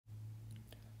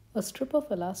A strip of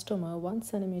elastomer 1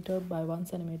 cm by 1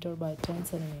 cm by 10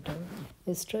 cm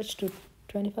is stretched to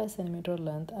 25 cm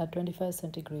length at 25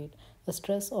 centigrade, a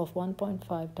stress of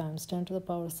 1.5 times 10 to the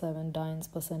power 7 dynes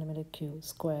per centimeter cube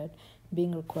squared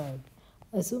being required.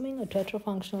 Assuming a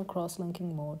tetrafunctional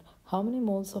cross-linking mode, how many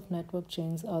moles of network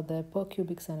chains are there per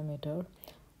cubic centimeter?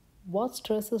 What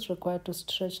stress is required to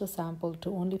stretch the sample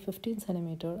to only 15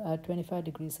 cm at 25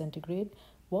 degrees centigrade?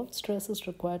 What stress is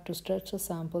required to stretch the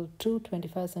sample to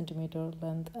 25 cm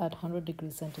length at 100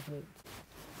 degrees centigrade?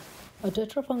 A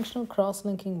tetrafunctional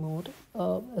cross-linking mode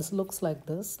looks like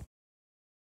this.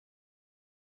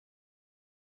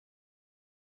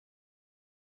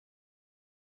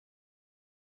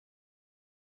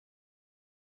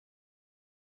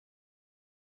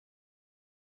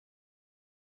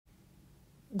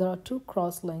 There are two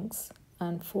cross links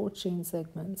and four chain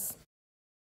segments.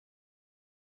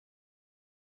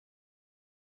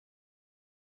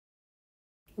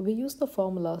 We use the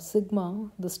formula sigma,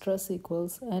 the stress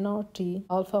equals nRT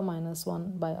alpha minus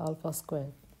 1 by alpha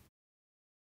squared.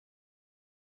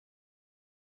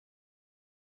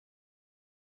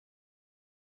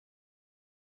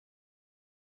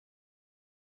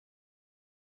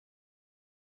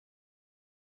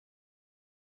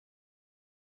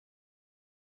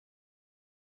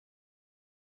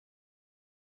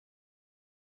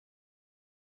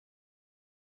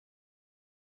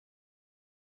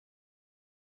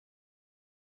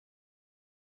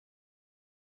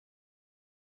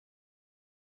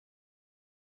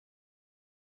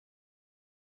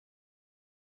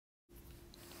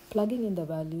 Plugging in the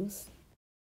values,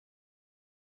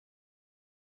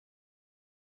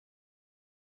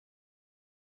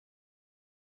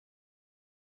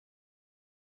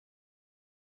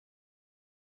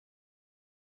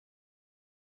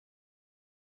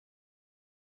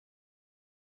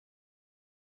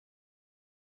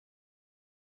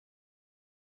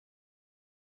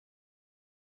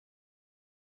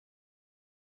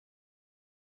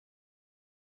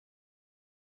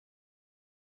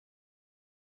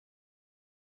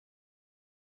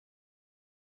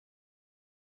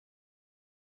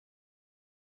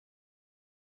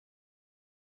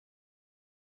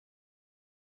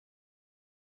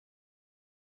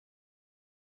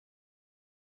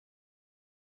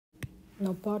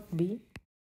 now part B.